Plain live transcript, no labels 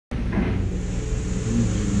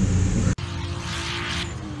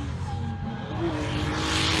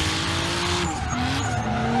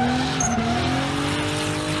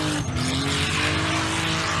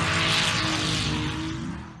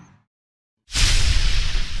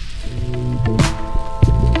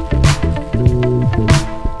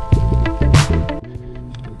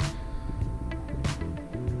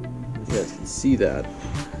see that.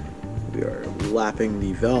 We are lapping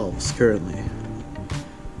the valves currently.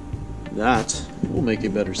 That will make a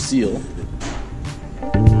better seal.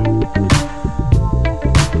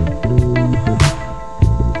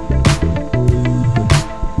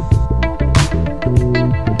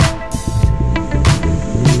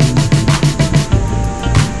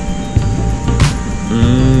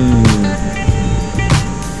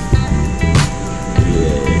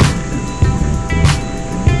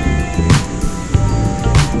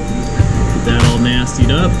 Nastied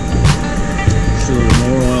up. Just a little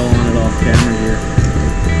more oil on it off camera here.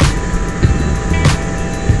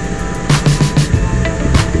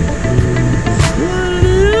 Slide it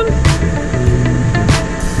in.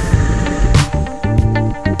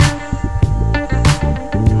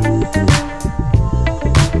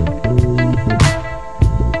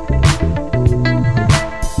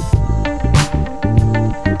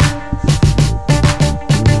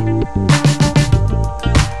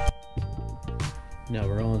 Now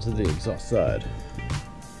we're on to the exhaust side.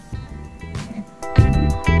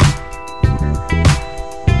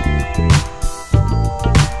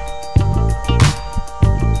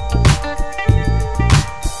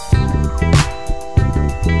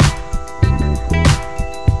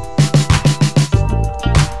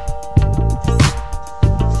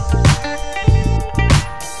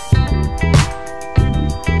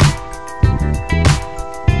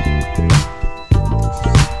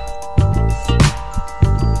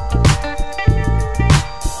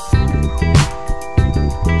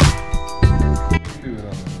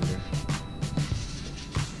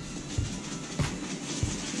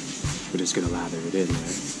 We're just gonna lather it in there.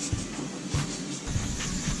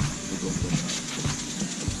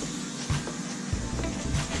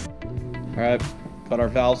 Alright, got our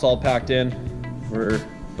valves all packed in. We're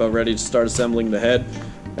about ready to start assembling the head.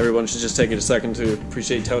 Everyone should just take a second to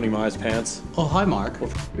appreciate Tony Mai's pants. Oh, hi Mark.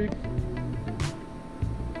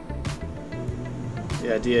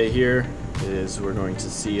 The idea here is we're going to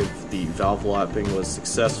see if the valve lapping was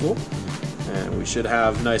successful, and we should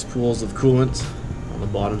have nice pools of coolant on the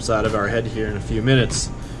bottom side of our head here in a few minutes.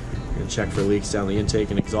 We're going to check for leaks down the intake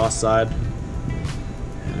and exhaust side,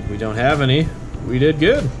 and if we don't have any, we did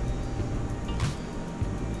good.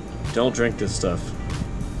 Don't drink this stuff.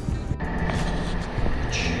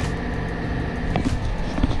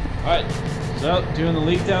 Alright, so doing the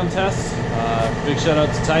leak down test. Big shout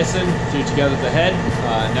out to Tyson, threw together the head.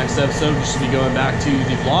 Next episode we should be going back to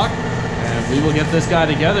the block, and we will get this guy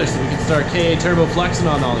together so we can start KA turbo flexing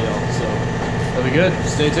on all y'all. So that'll be good.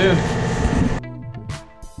 Stay tuned.